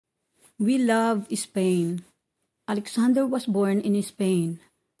We love Spain. Alexander was born in Spain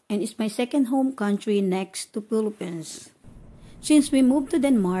and is my second home country next to Philippines. Since we moved to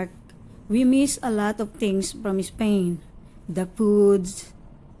Denmark, we miss a lot of things from Spain. The foods,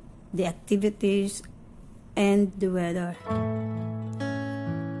 the activities, and the weather.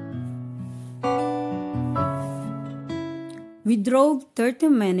 We drove 30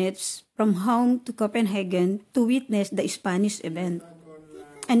 minutes from home to Copenhagen to witness the Spanish event.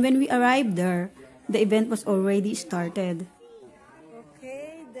 And when we arrived there, the event was already started.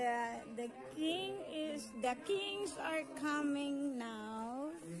 Okay, the kings are coming now.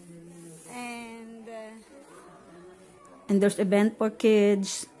 And there's event for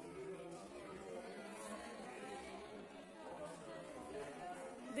kids.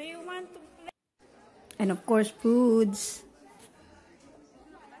 Do you want to play? And of course, foods.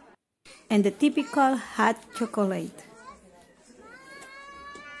 And the typical hot chocolate.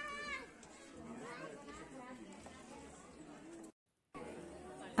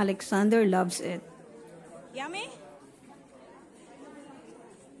 Alexander loves it. Yummy?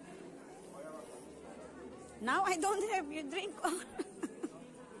 Now I don't have your drink on.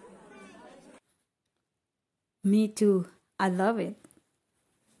 Me too. I love it.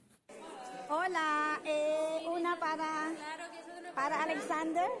 Hola, una para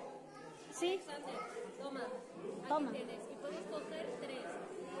Alexander. Sí. Toma. Y puedes coger 3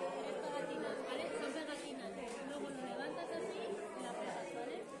 pegatinas, ¿vale? Son pegatinas. Luego lo levantas así y la pegas,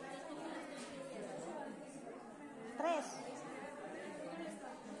 ¿vale? 3.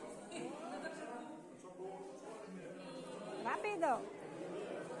 Rápido.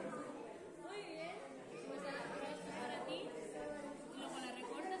 Muy bien. Pues para ti. Y luego la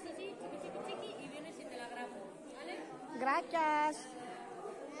recortas así, chiqui, y vienes y te la grabo, ¿vale? Gracias.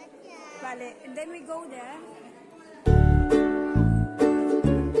 Vale, and then we go there.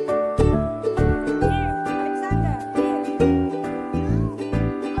 Here, Alexander, here.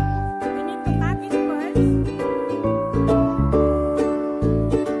 We need to tap it first.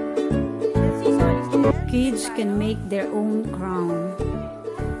 The scissor is there. Kids can make their own crown.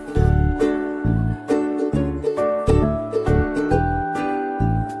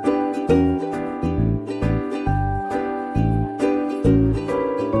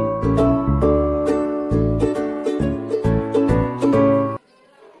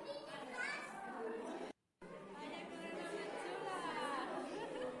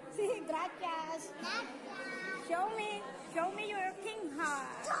 Sí, gracias. Show me your king heart.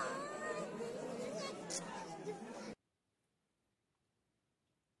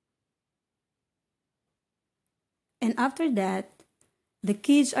 And after that, the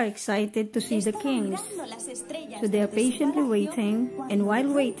kids are excited to see the kings. So they are patiently waiting, and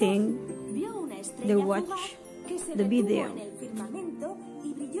while waiting, they watch the video.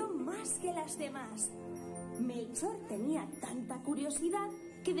 Melchor tenía tanta curiosidad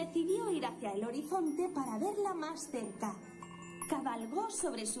que decidió ir hacia el horizonte para verla más cerca. Cabalgó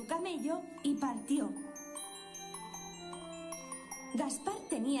sobre su camello y partió. Gaspar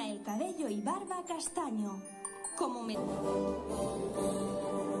tenía el cabello y barba castaño. Como me... So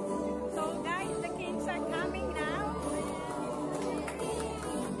guys, the kings are coming now.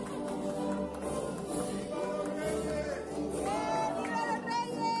 ¡Viva los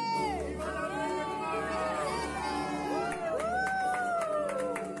Reyes!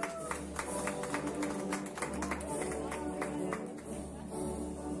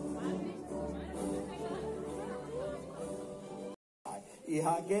 I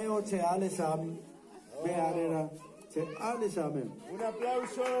har gaver til alle sammen. Hvad er det der? Til alle sammen. Un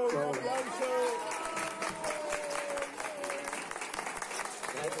aplauso, un aplauso.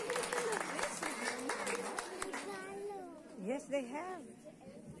 Yes, they have.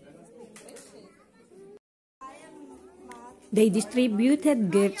 They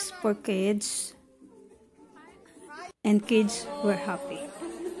distributed gifts for kids, and kids were happy.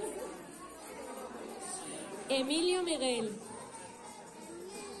 Emilio Miguel.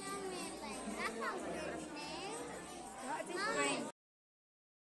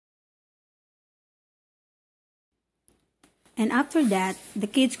 And after that, the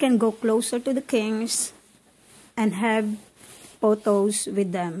kids can go closer to the kings and have photos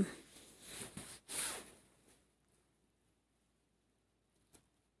with them.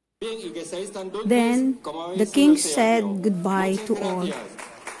 Then the king said goodbye to all.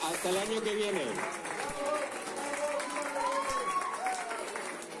 Hasta el año que viene.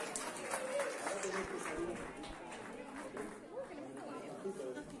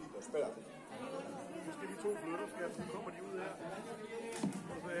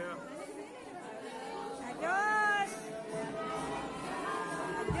 Adiós.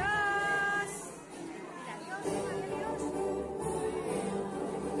 Adiós.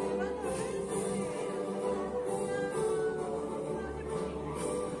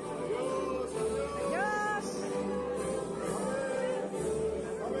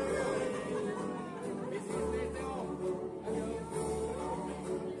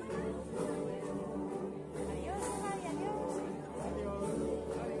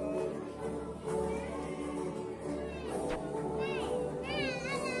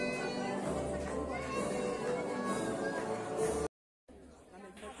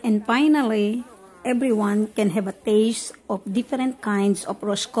 And finally, everyone can have a taste of different kinds of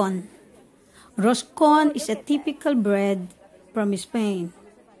Roscon. Roscon is a typical bread from Spain,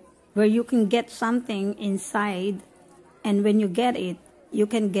 where you can get something inside, and when you get it, you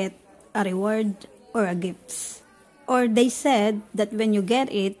can get a reward or a gift. Or they said that when you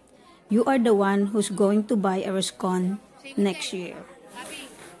get it, you are the one who's going to buy a Roscon next year.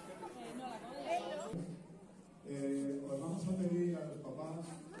 Os vamos a pedir a los papás,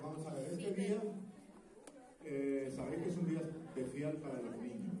 vamos a ver, este día, sabéis que es un día especial para los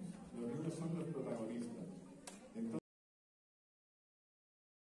niños. Los niños son los protagonistas.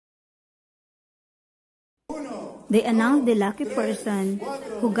 They announced the lucky person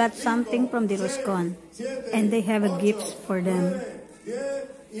who got something from the Roscon, and they have a gift for them. 10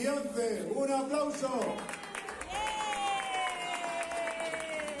 y 11. ¡Un aplauso!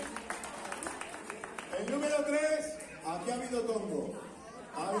 El número 3, aquí ha habido tongo.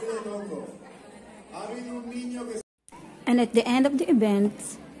 Ha habido tongo. Ha habido un niño que... And at the end of the event,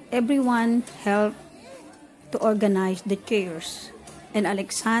 everyone helped to organize the chairs, and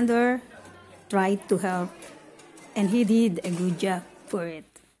Alexander tried to help, and he did a good job for it.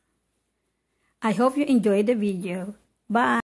 I hope you enjoyed the video. Bye!